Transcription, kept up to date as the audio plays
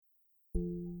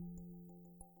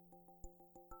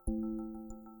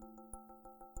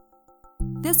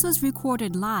This was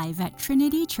recorded live at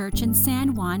Trinity Church in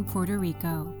San Juan, Puerto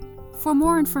Rico. For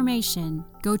more information,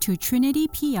 go to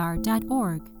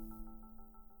trinitypr.org.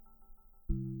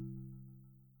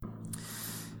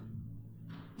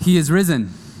 He is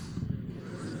risen.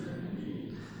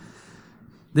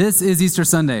 This is Easter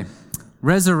Sunday,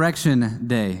 Resurrection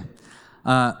Day.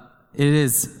 It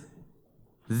is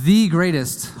the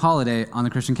greatest holiday on the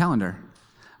Christian calendar.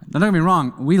 Now, don't get me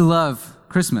wrong, we love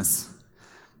Christmas,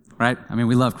 right? I mean,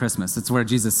 we love Christmas. It's where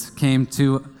Jesus came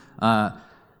to, where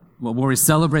we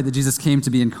celebrate that Jesus came to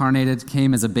be incarnated,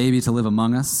 came as a baby to live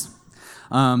among us.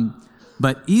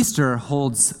 But Easter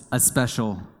holds a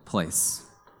special place,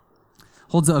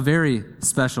 holds a very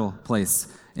special place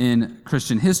in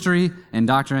Christian history and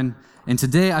doctrine. And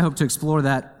today I hope to explore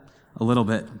that a little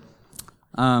bit.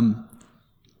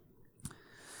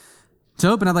 To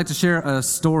open, I'd like to share a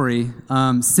story.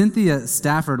 Cynthia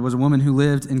Stafford was a woman who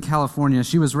lived in California.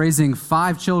 She was raising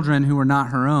 5 children who were not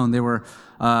her own. They were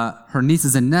her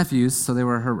nieces and nephews, so they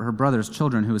were her brother's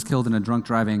children who was killed in a drunk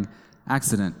driving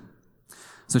accident.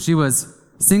 So she was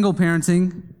single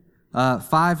parenting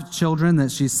 5 children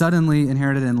that she suddenly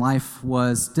inherited, and life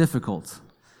was difficult.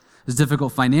 It was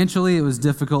difficult financially. It was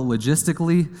difficult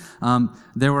logistically.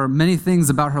 There were many things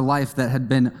about her life that had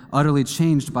been utterly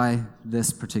changed by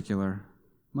this particular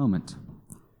moment.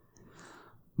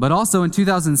 But also in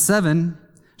 2007,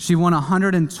 she won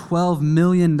 $112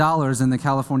 million in the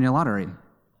California lottery.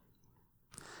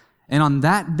 And on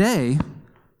that day,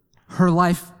 her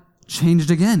life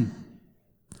changed again.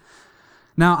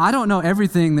 Now, I don't know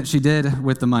everything that she did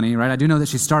with the money, right? I do know that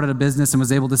she started a business and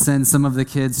was able to send some of the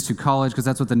kids to college, because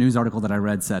that's what the news article that I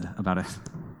read said about it.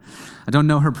 I don't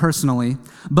know her personally,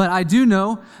 but I do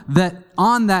know that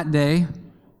on that day,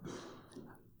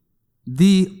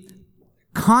 the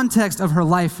context of her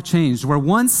life changed, where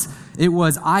once it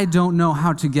was, I don't know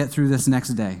how to get through this next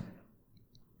day.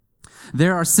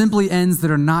 There are simply ends that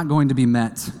are not going to be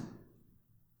met.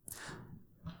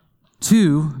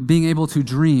 2, being able to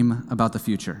dream about the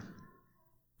future.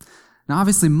 Now,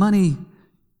 obviously, money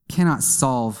cannot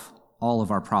solve all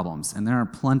of our problems, and there are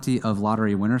plenty of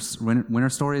lottery winner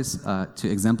stories to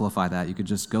exemplify that. You could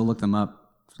just go look them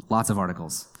up, lots of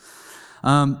articles.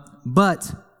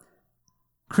 But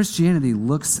Christianity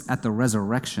looks at the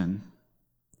resurrection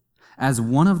as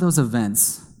one of those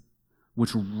events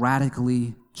which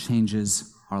radically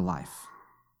changes our life.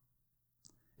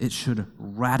 It should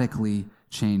radically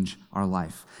change our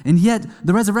life. And yet,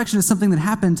 the resurrection is something that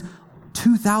happened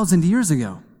 2,000 years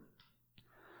ago.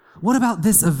 What about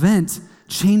this event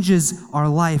changes our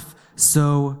life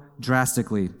so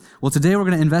drastically? Well, today we're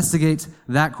going to investigate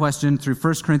that question through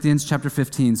 1 Corinthians chapter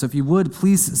 15. So if you would,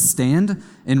 please stand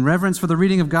in reverence for the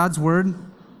reading of God's word.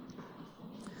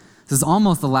 This is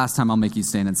almost the last time I'll make you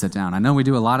stand and sit down. I know we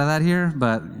do a lot of that here,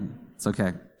 but it's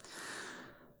okay.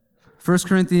 1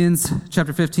 Corinthians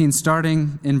chapter 15,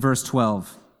 starting in verse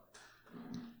 12.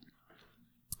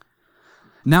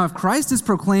 Now, if Christ is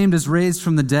proclaimed as raised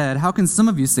from the dead, how can some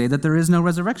of you say that there is no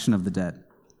resurrection of the dead?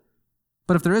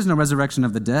 But if there is no resurrection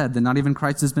of the dead, then not even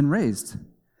Christ has been raised.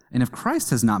 And if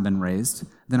Christ has not been raised,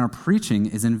 then our preaching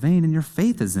is in vain and your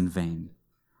faith is in vain.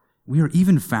 We are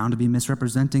even found to be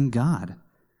misrepresenting God,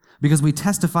 because we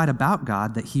testified about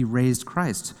God that he raised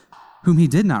Christ, whom he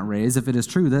did not raise, if it is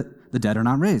true that the dead are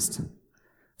not raised.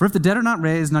 For if the dead are not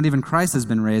raised, not even Christ has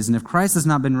been raised. And if Christ has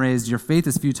not been raised, your faith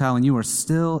is futile and you are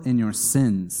still in your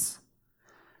sins.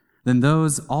 Then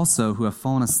those also who have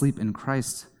fallen asleep in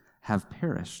Christ have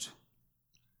perished.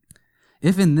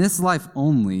 If in this life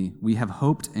only we have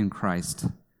hoped in Christ,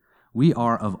 we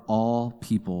are of all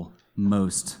people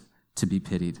most to be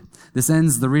pitied. This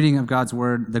ends the reading of God's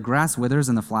word. The grass withers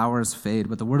and the flowers fade,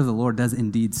 but the word of the Lord does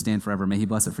indeed stand forever. May he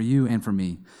bless it for you and for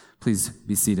me. Please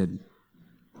be seated.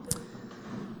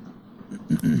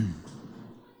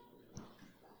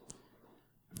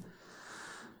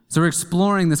 So we're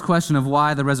exploring this question of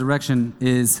why the resurrection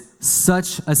is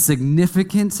such a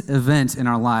significant event in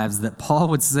our lives that Paul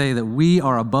would say that we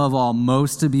are above all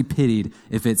most to be pitied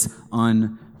if it's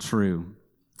untrue.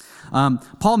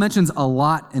 Paul mentions a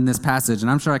lot in this passage,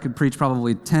 and I'm sure I could preach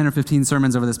probably 10 or 15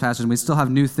 sermons over this passage, and we still have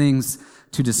new things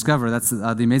to discover. That's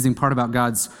the amazing part about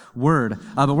God's word.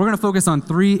 But we're going to focus on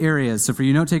 3 areas. So for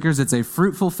you note takers, it's a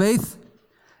fruitful faith,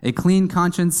 a clean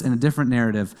conscience, and a different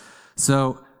narrative.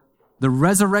 So the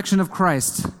resurrection of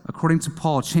Christ, according to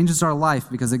Paul, changes our life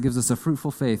because it gives us a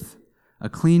fruitful faith, a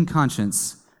clean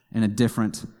conscience, and a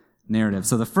different narrative.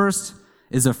 So the first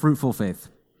is a fruitful faith.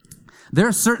 There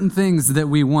are certain things that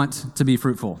we want to be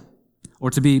fruitful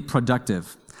or to be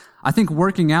productive. I think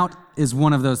working out is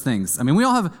one of those things. I mean, we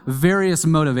all have various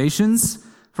motivations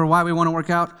for why we want to work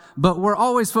out, but we're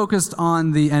always focused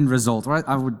on the end result, right?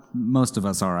 Most of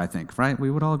us are, I think, right? We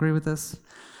would all agree with this.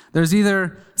 There's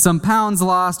either some pounds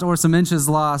lost or some inches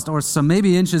lost or some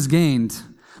maybe inches gained,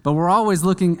 but we're always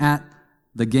looking at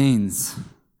the gains.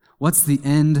 What's the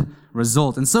end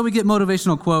result? And so we get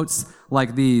motivational quotes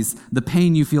like these: the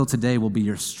pain you feel today will be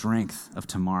your strength of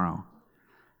tomorrow.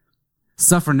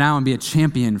 Suffer now and be a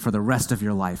champion for the rest of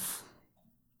your life.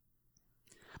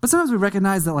 But sometimes we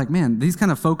recognize that, like, man, these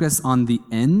kind of focus on the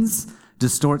ends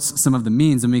distorts some of the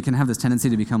means, and we can have this tendency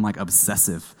to become like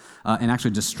obsessive and actually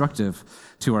destructive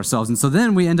to ourselves. And so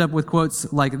then we end up with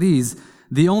quotes like these: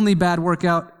 the only bad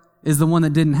workout is the one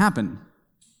that didn't happen.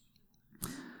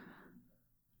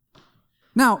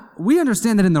 Now, we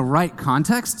understand that in the right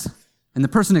context, and the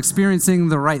person experiencing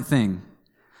the right thing,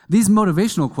 these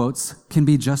motivational quotes can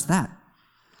be just that: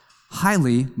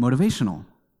 highly motivational.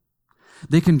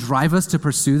 They can drive us to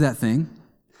pursue that thing.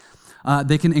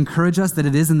 They can encourage us that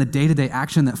it is in the day-to-day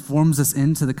action that forms us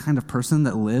into the kind of person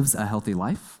that lives a healthy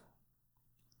life.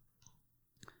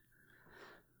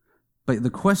 But the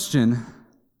question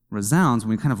resounds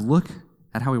when we kind of look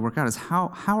at how we work out is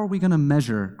how are we going to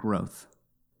measure growth?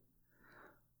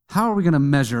 How are we going to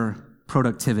measure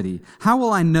productivity? How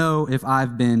will I know if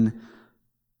I've been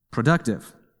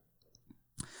productive?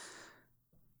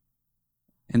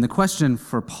 And the question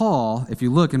for Paul, if you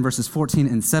look in verses 14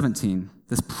 and 17,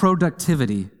 this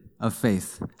productivity of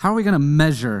faith. How are we going to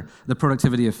measure the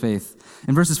productivity of faith?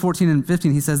 In verses 14 and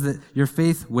 15, he says that your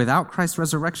faith without Christ's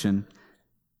resurrection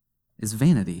is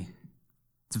vanity.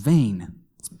 It's vain.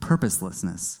 It's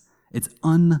purposelessness. It's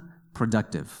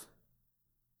unproductive.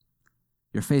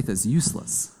 Your faith is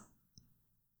useless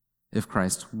if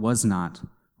Christ was not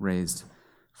raised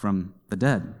from the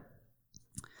dead.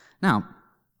 Now,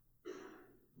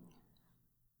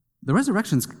 the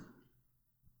resurrection's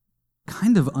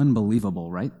kind of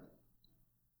unbelievable, right?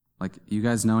 Like, you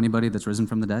guys know anybody that's risen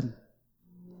from the dead?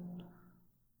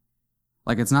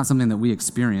 Like, it's not something that we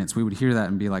experience. We would hear that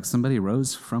and be like, somebody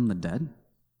rose from the dead?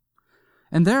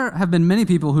 And there have been many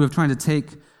people who have tried to take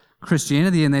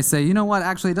Christianity and they say, you know what,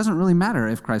 actually, it doesn't really matter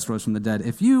if Christ rose from the dead.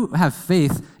 If you have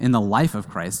faith in the life of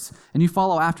Christ and you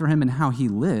follow after him and how he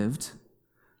lived,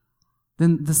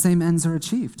 then the same ends are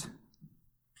achieved.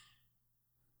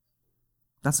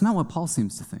 That's not what Paul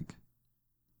seems to think.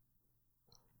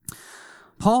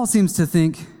 Paul seems to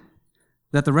think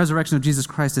that the resurrection of Jesus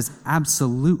Christ is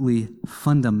absolutely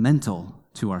fundamental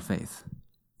to our faith.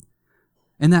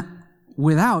 And that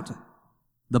without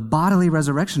the bodily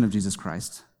resurrection of Jesus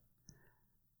Christ,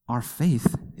 our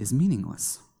faith is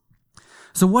meaningless.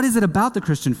 So what is it about the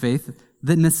Christian faith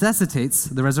that necessitates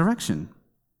the resurrection?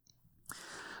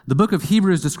 The book of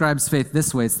Hebrews describes faith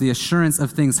this way: it's the assurance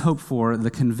of things hoped for, the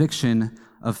conviction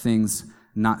of things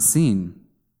not seen.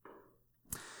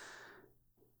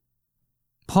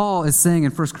 Paul is saying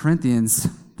in 1 Corinthians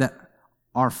that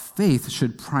our faith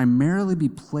should primarily be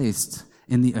placed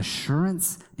in the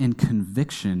assurance and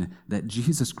conviction that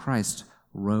Jesus Christ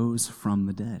rose from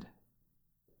the dead.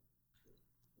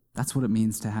 That's what it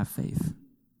means to have faith.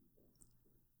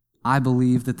 I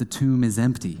believe that the tomb is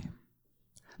empty,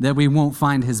 that we won't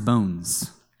find his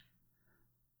bones.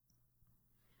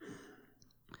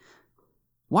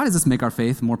 Why does this make our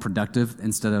faith more productive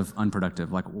instead of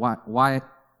unproductive? Like,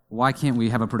 why can't we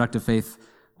have a productive faith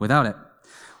without it?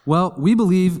 Well, we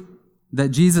believe that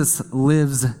Jesus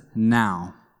lives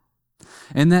now,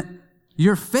 and that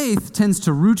your faith tends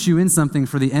to root you in something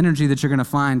for the energy that you're going to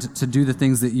find to do the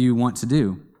things that you want to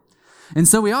do. And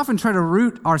so we often try to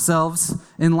root ourselves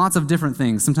in lots of different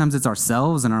things. Sometimes it's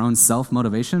ourselves and our own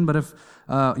self-motivation, but if,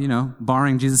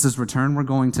 barring Jesus' return, we're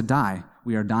going to die.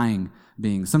 We are dying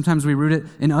beings. Sometimes we root it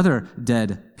in other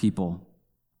dead people.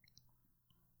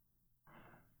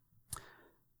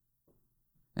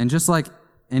 And just like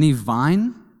any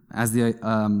vine, as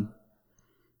the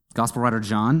gospel writer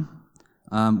John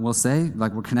will say,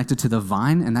 like, we're connected to the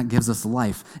vine, and that gives us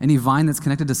life. Any vine that's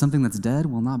connected to something that's dead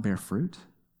will not bear fruit.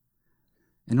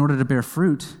 In order to bear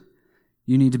fruit,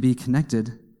 you need to be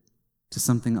connected to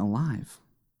something alive.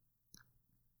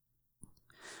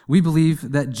 We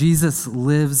believe that Jesus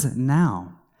lives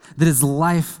now, that his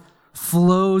life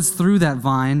flows through that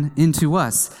vine into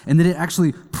us, and that it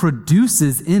actually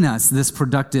produces in us this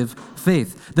productive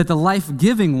faith, that the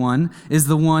life-giving one is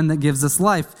the one that gives us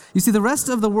life. You see, the rest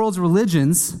of the world's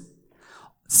religions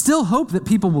still hope that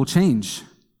people will change,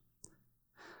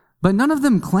 but none of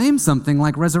them claim something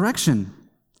like resurrection.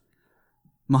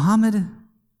 Muhammad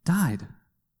died.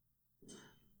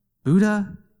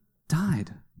 Buddha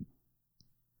died.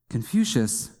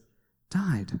 Confucius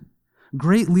died.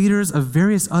 Great leaders of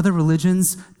various other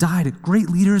religions died. Great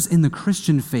leaders in the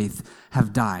Christian faith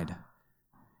have died.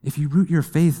 If you root your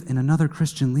faith in another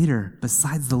Christian leader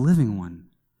besides the living one.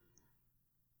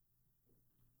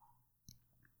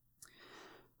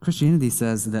 Christianity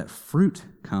says that fruit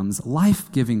comes,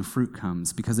 life-giving fruit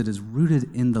comes, because it is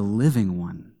rooted in the living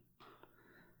one.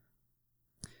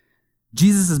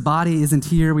 Jesus' body isn't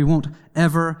here. We won't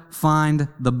ever find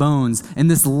the bones. And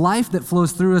this life that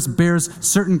flows through us bears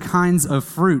certain kinds of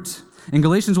fruit. And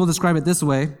Galatians will describe it this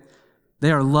way.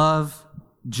 They are love,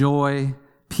 joy,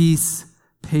 peace,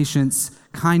 patience,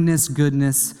 kindness,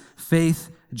 goodness, faith,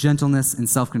 gentleness, and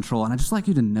self-control. And I'd just like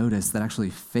you to notice that actually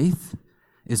faith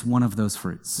is one of those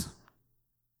fruits.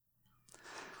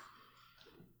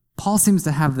 Paul seems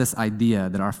to have this idea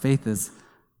that our faith is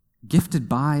gifted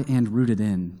by and rooted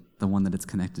in the one that it's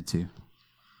connected to.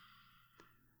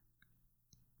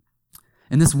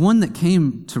 And this one that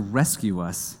came to rescue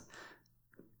us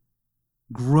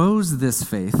grows this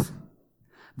faith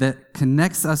that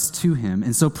connects us to him,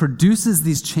 and so produces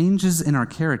these changes in our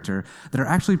character that are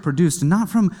actually produced not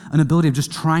from an ability of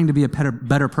just trying to be a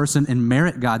better person and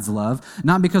merit God's love,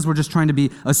 not because we're just trying to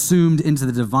be assumed into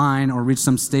the divine or reach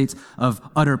some state of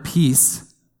utter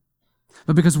peace,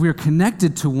 but because we are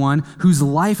connected to one whose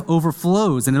life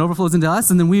overflows, and it overflows into us,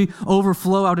 and then we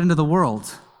overflow out into the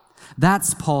world.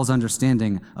 That's Paul's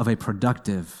understanding of a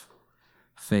productive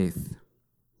faith.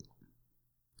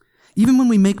 Even when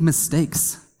we make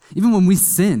mistakes, even when we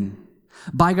sin,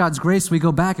 by God's grace, we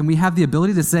go back and we have the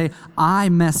ability to say, I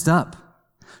messed up,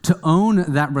 to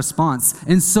own that response,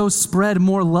 and so spread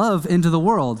more love into the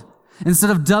world, instead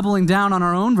of doubling down on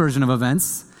our own version of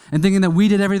events and thinking that we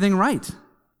did everything right.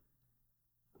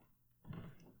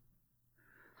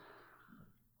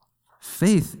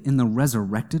 Faith in the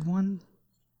resurrected one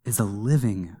is a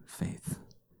living faith,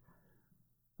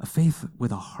 a faith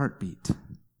with a heartbeat.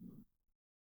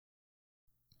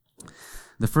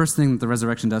 The first thing that the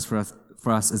resurrection does for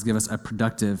us is give us a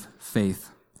productive faith.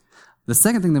 The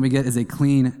second thing that we get is a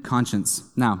clean conscience.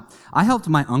 Now, I helped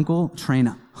my uncle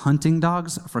train hunting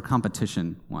dogs for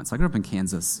competition once. I grew up in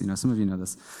Kansas. Some of you know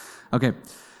this. Okay,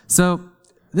 so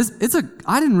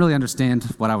I didn't really understand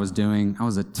what I was doing. I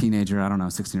was a teenager,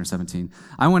 16 or 17.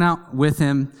 I went out with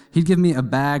him. He'd give me a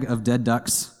bag of dead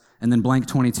ducks and then blank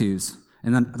 22s.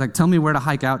 And then tell me where to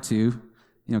hike out to.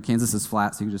 Kansas is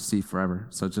flat, so you can just see forever.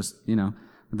 So just,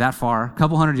 that far, a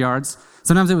couple hundred yards.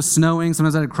 Sometimes it was snowing.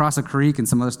 Sometimes I'd cross a creek and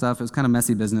some other stuff. It was kind of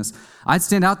messy business. I'd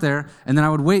stand out there, and then I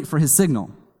would wait for his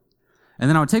signal. And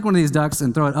then I would take one of these ducks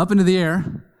and throw it up into the air,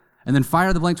 and then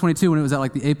fire the blank 22 when it was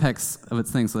at the apex of its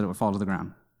thing so that it would fall to the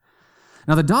ground.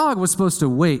 Now, the dog was supposed to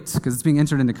wait, because it's being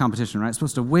entered into competition, right? It's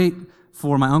supposed to wait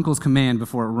for my uncle's command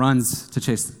before it runs to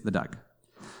chase the duck.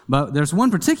 But there's one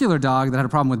particular dog that had a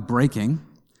problem with braking,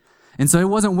 and so it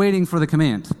wasn't waiting for the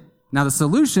command. Now, the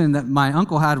solution that my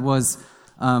uncle had was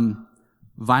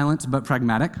violent but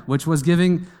pragmatic, which was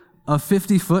giving a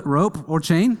 50-foot rope or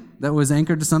chain that was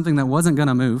anchored to something that wasn't going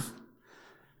to move.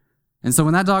 And so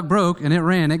when that dog broke and it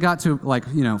ran, it got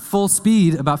to full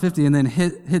speed, about 50, and then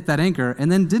hit that anchor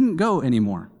and then didn't go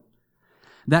anymore.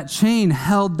 That chain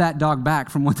held that dog back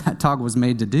from what that dog was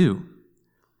made to do.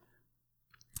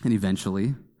 And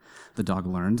eventually, the dog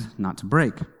learned not to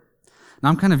break. Now,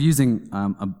 I'm kind of using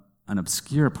an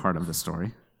obscure part of the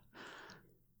story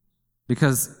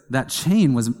because that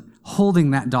chain was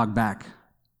holding that dog back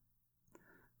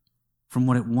from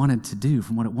what it wanted to do,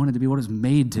 from what it wanted to be, what it was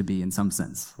made to be in some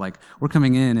sense. We're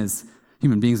coming in as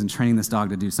human beings and training this dog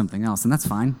to do something else, and that's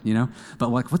fine, But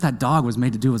what that dog was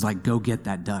made to do was go get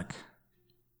that duck.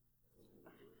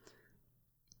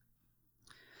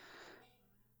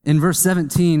 In verse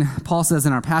 17, Paul says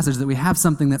in our passage that we have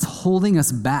something that's holding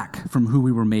us back from who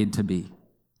we were made to be.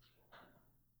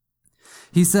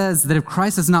 He says that if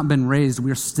Christ has not been raised,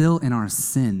 we are still in our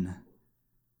sin.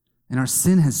 And our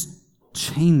sin has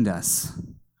chained us.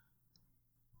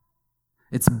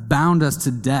 It's bound us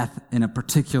to death in a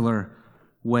particular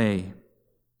way.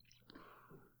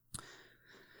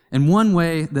 And one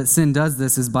way that sin does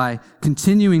this is by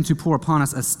continuing to pour upon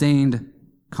us a stained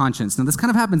conscience. Now, this kind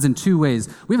of happens in two ways.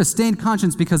 We have a stained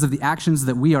conscience because of the actions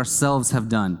that we ourselves have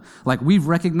done. We've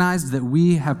recognized that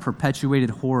we have perpetuated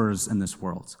horrors in this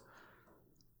world.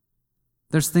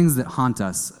 There's things that haunt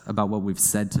us about what we've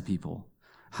said to people,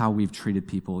 how we've treated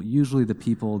people, usually the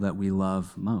people that we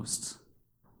love most.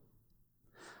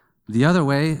 The other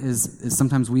way is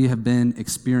sometimes we've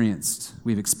experienced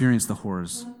the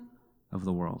horrors of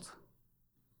the world.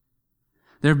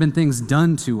 There have been things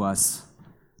done to us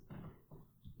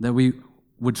that we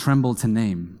would tremble to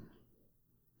name.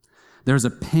 There's a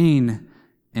pain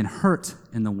and hurt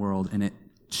in the world, and it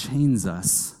chains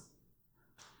us.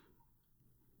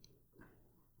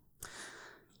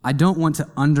 I don't want to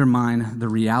undermine the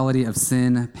reality of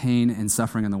sin, pain, and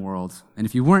suffering in the world. And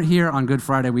if you weren't here on Good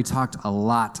Friday, we talked a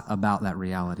lot about that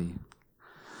reality.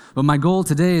 But my goal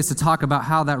today is to talk about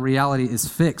how that reality is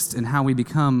fixed and how we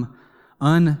become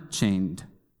unchained.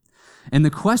 And the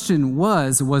question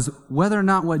was whether or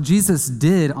not what Jesus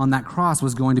did on that cross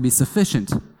was going to be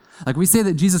sufficient. Like we say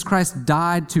that Jesus Christ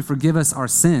died to forgive us our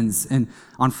sins. And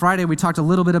on Friday, we talked a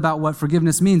little bit about what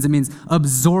forgiveness means. It means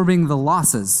absorbing the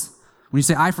losses. When you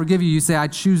say, I forgive you, you say, I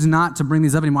choose not to bring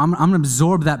these up anymore. I'm going to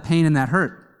absorb that pain and that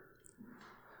hurt.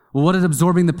 Well, what did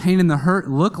absorbing the pain and the hurt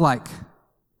look like?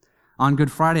 On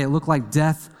Good Friday, it looked like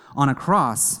death on a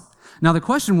cross. Now, the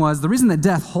question was, the reason that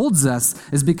death holds us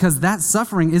is because that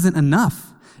suffering isn't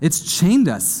enough. It's chained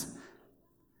us.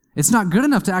 It's not good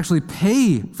enough to actually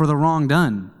pay for the wrong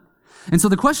done. And so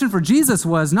the question for Jesus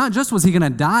was, not just was he going to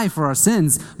die for our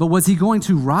sins, but was he going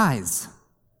to rise?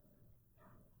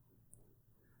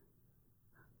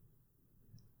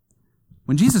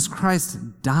 When Jesus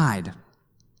Christ died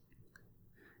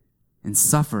and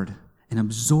suffered and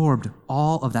absorbed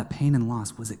all of that pain and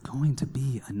loss, was it going to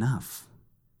be enough?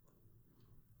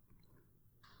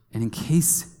 And in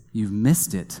case you've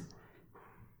missed it,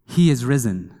 he is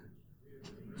risen.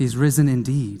 He's risen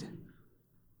indeed.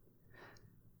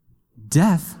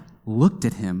 Death looked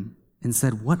at him and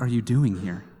said, "What are you doing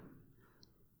here?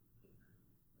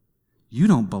 You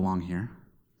don't belong here."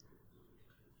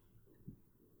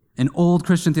 And old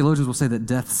Christian theologians will say that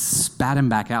death spat him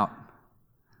back out,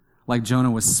 like Jonah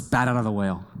was spat out of the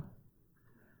whale.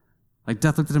 Like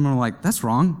death looked at him and was like, "That's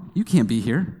wrong. You can't be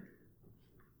here."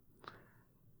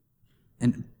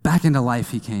 And back into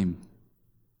life he came.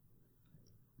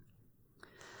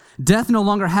 Death no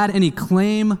longer had any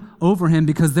claim over him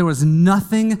because there was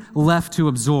nothing left to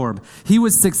absorb. He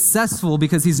was successful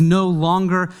because he's no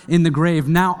longer in the grave.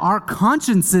 Now our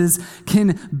consciences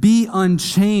can be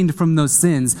unchained from those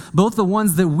sins, both the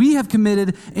ones that we have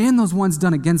committed and those ones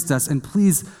done against us. And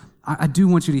please, I do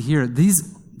want you to hear,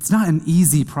 it's not an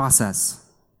easy process.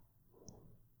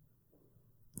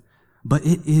 But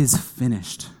it is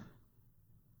finished.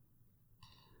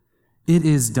 It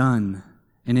is done,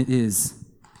 and it is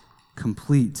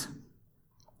complete.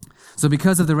 So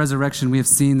because of the resurrection, we have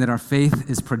seen that our faith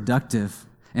is productive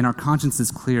and our conscience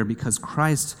is clear because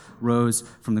Christ rose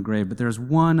from the grave. But there's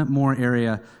one more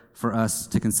area for us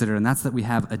to consider, and that's that we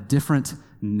have a different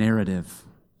narrative.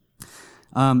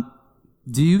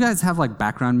 Do you guys have like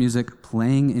background music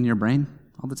playing in your brain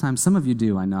all the time? Some of you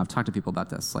do, I know. I've talked to people about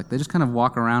this. Like they just kind of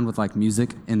walk around with like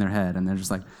music in their head and they're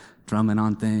just like drumming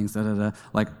on things,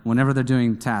 like whenever they're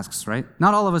doing tasks, right?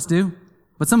 Not all of us do.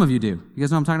 But some of you do. You guys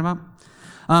know what I'm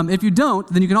talking about? If you don't,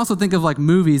 then you can also think of like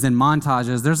movies and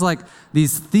montages. There's like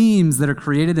these themes that are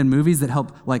created in movies that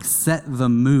help like set the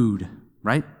mood,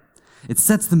 right? It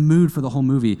sets the mood for the whole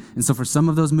movie. And so for some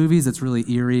of those movies, it's really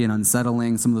eerie and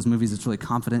unsettling. Some of those movies, it's really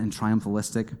confident and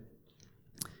triumphalistic.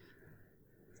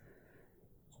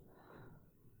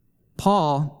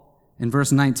 Paul, in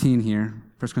verse 19 here,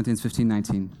 1 Corinthians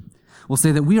 15:19, will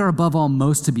say that we are above all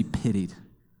most to be pitied.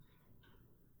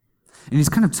 And he's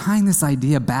kind of tying this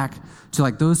idea back to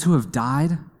like those who have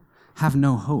died have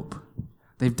no hope.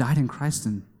 They've died in Christ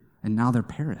and now they're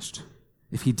perished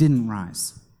if he didn't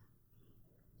rise.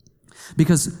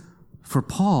 Because for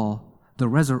Paul, the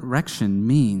resurrection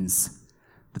means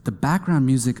that the background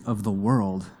music of the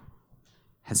world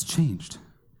has changed.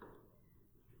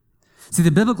 See,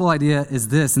 the biblical idea is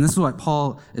this, and this is what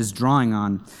Paul is drawing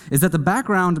on, is that the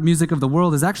background music of the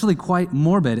world is actually quite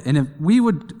morbid. And if we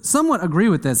would somewhat agree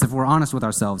with this if we're honest with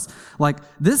ourselves. Like,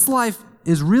 this life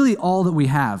is really all that we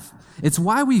have. It's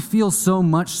why we feel so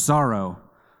much sorrow,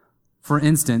 for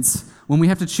instance, when we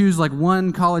have to choose like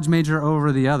one college major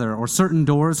over the other, or certain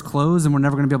doors close and we're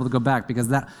never going to be able to go back because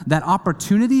that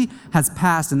opportunity has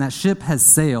passed and that ship has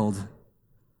sailed.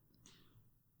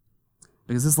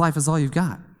 Because this life is all you've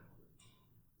got.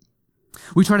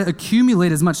 We try to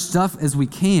accumulate as much stuff as we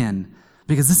can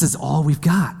because this is all we've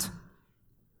got.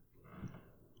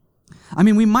 I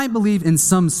mean, we might believe in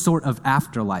some sort of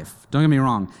afterlife, don't get me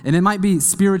wrong, and it might be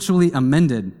spiritually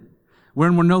amended,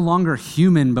 wherein we're no longer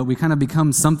human, but we kind of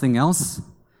become something else.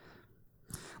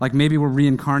 Like maybe we're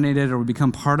reincarnated, or we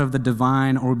become part of the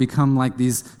divine, or we become like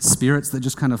these spirits that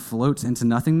just kind of float into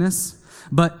nothingness.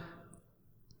 But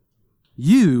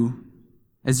you,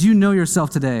 as you know yourself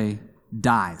today,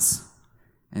 dies.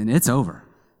 And it's over.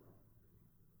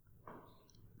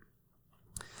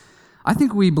 I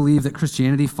think we believe that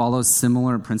Christianity follows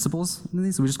similar principles in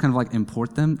these. We just kind of like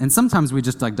import them. And sometimes we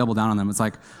just like double down on them. It's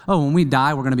like, oh, when we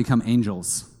die, we're going to become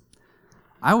angels.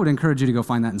 I would encourage you to go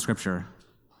find that in Scripture.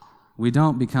 We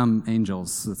don't become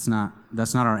angels. That's not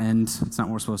our end. It's not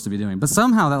what we're supposed to be doing. But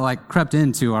somehow that crept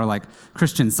into our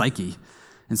Christian psyche.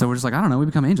 And so we're just I don't know, we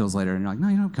become angels later. And you're no,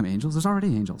 you don't become angels. There's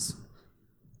already angels.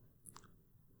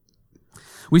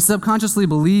 We subconsciously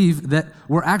believe that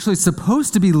we're actually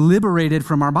supposed to be liberated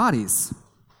from our bodies.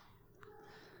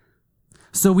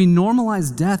 So we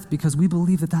normalize death because we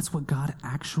believe that that's what God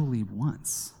actually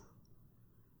wants.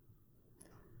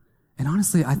 And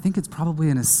honestly, I think it's probably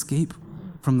an escape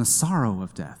from the sorrow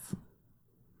of death.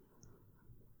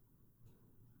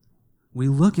 We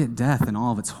look at death and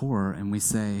all of its horror and we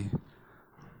say,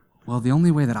 well, the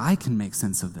only way that I can make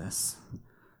sense of this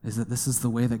is that this is the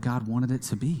way that God wanted it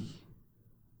to be.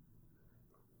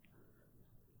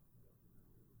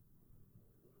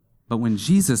 But when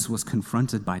Jesus was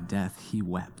confronted by death, he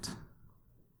wept.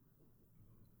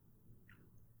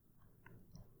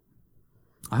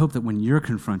 I hope that when you're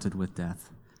confronted with death,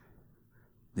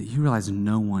 that you realize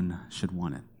no one should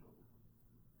want it.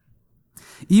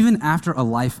 Even after a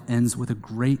life ends with a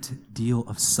great deal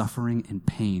of suffering and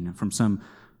pain from some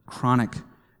chronic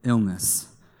illness,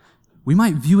 we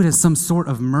might view it as some sort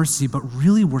of mercy, but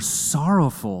really we're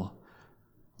sorrowful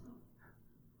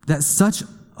that such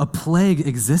a plague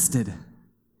existed.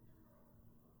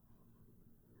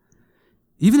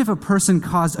 Even if a person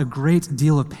caused a great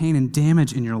deal of pain and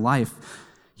damage in your life,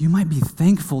 you might be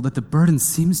thankful that the burden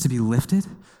seems to be lifted,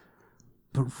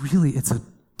 but really it's a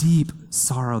deep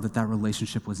sorrow that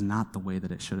relationship was not the way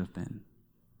that it should have been.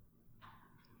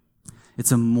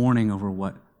 It's a mourning over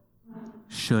what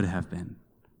should have been.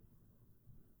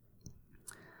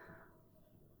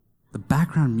 The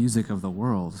background music of the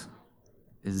world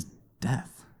is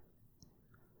death.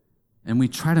 And we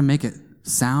try to make it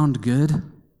sound good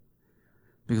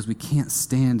because we can't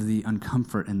stand the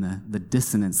uncomfort and the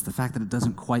dissonance, the fact that it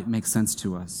doesn't quite make sense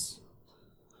to us.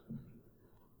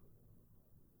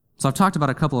 So I've talked about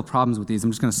a couple of problems with these. I'm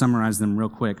just going to summarize them real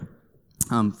quick.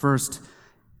 First,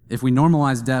 if we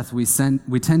normalize death,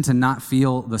 we tend to not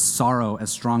feel the sorrow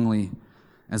as strongly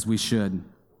as we should.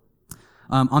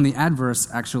 On the adverse,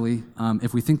 actually,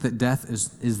 if we think that death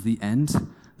is the end,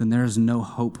 then there is no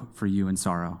hope for you in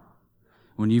sorrow.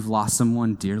 When you've lost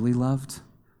someone dearly loved,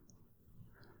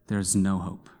 there's no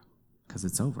hope because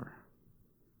it's over.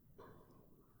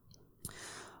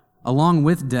 Along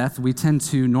with death, we tend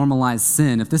to normalize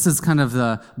sin. If this is kind of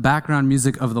the background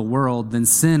music of the world, then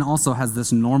sin also has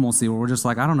this normalcy where we're just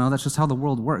I don't know, that's just how the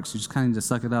world works. You just kind of need to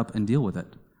suck it up and deal with it.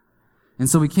 And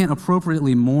so we can't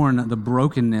appropriately mourn the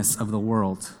brokenness of the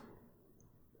world.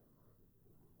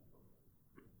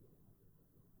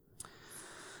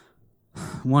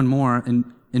 One more,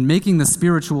 in making the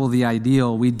spiritual the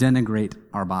ideal, we denigrate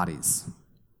our bodies.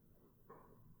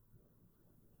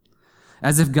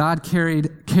 As if God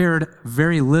cared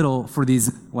very little for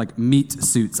these meat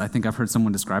suits. I think I've heard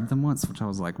someone describe them once, which I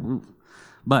was ooh.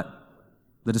 But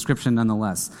the description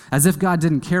nonetheless. As if God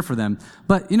didn't care for them.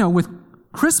 But, with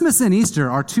Christmas and Easter,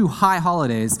 our two high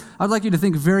holidays, I'd like you to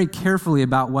think very carefully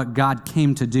about what God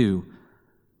came to do.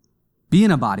 Be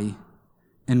in a body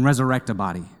and resurrect a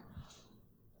body.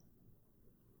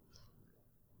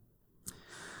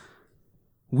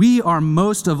 We are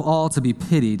most of all to be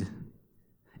pitied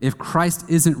if Christ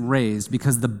isn't raised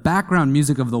because the background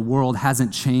music of the world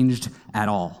hasn't changed at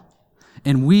all.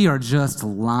 And we are just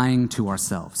lying to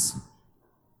ourselves.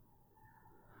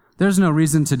 There's no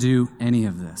reason to do any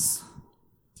of this.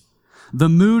 The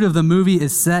mood of the movie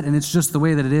is set and it's just the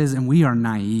way that it is, and we are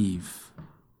naive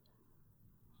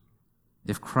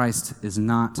if Christ is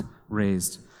not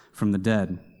raised from the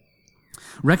dead.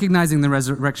 Recognizing the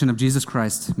resurrection of Jesus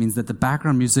Christ means that the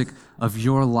background music of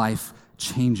your life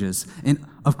changes. And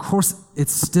of course,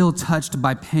 it's still touched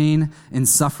by pain and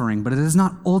suffering, but it is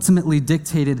not ultimately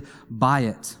dictated by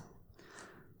it.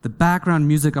 The background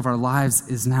music of our lives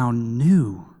is now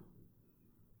new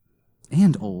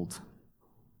and old.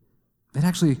 It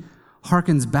actually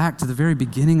harkens back to the very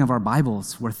beginning of our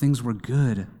Bibles where things were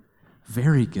good,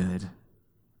 very good.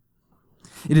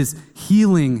 It is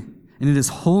healing and it is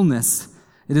wholeness.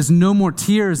 It is no more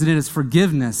tears and it is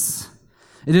forgiveness.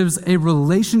 It is a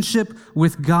relationship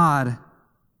with God.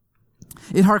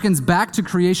 It harkens back to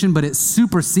creation, but it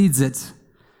supersedes it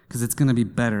because it's going to be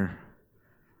better.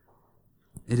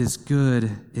 It is good.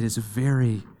 It is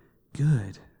very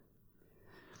good.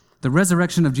 The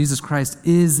resurrection of Jesus Christ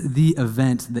is the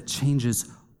event that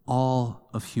changes all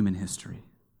of human history.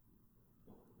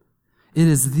 It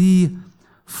is the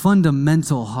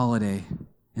fundamental holiday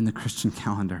in the Christian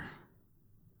calendar.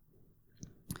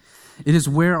 It is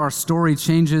where our story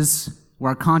changes, where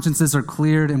our consciences are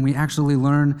cleared and we actually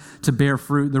learn to bear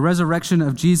fruit. The resurrection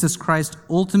of Jesus Christ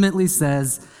ultimately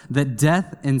says that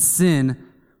death and sin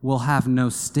will have no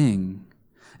sting.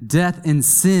 Death and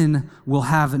sin will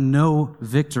have no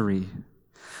victory.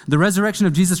 The resurrection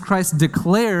of Jesus Christ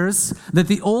declares that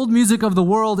the old music of the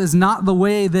world is not the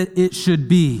way that it should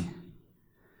be.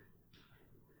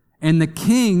 And the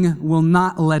King will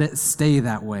not let it stay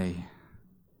that way.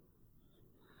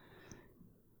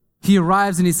 He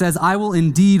arrives and he says, I will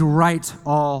indeed right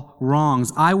all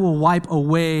wrongs. I will wipe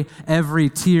away every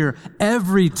tear.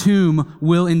 Every tomb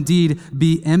will indeed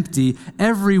be empty.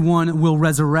 Everyone will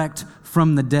resurrect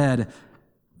from the dead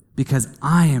because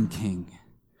I am King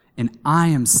and I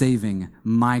am saving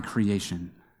my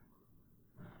creation.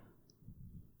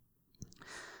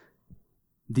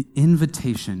 The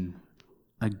invitation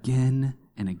again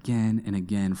and again and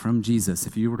again from Jesus,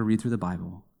 if you were to read through the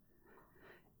Bible,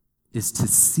 is to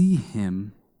see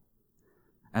him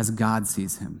as God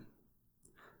sees him.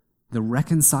 The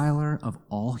reconciler of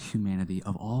all humanity,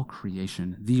 of all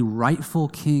creation, the rightful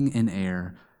king and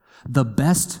heir, the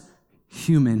best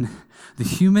human, the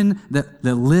human that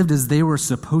lived as they were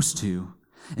supposed to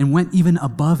and went even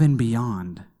above and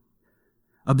beyond,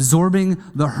 absorbing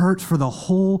the hurt for the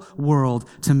whole world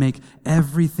to make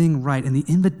everything right. And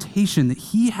the invitation that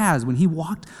he has when he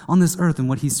walked on this earth and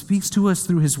what he speaks to us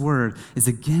through his word is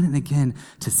again and again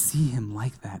to see him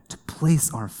like that, to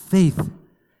place our faith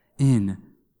in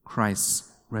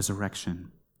Christ's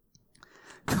resurrection.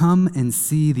 Come and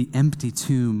see the empty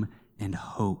tomb and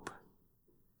hope.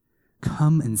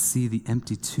 Come and see the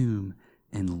empty tomb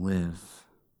and live.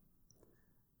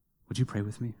 Would you pray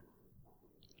with me?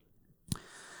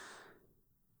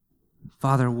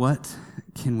 Father, what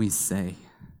can we say?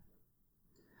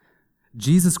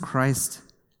 Jesus Christ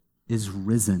is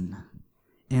risen,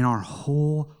 and our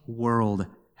whole world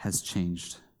has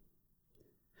changed.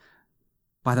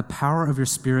 By the power of your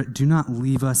Spirit, do not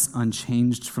leave us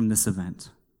unchanged from this event.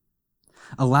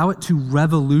 Allow it to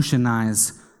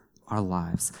revolutionize our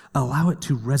lives. Allow it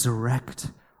to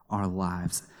resurrect our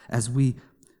lives as we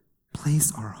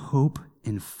place our hope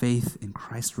and faith in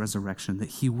Christ's resurrection, that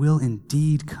he will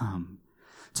indeed come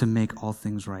to make all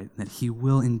things right, that he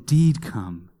will indeed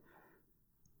come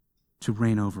to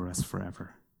reign over us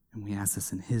forever. And we ask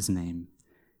this in his name.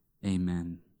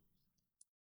 Amen.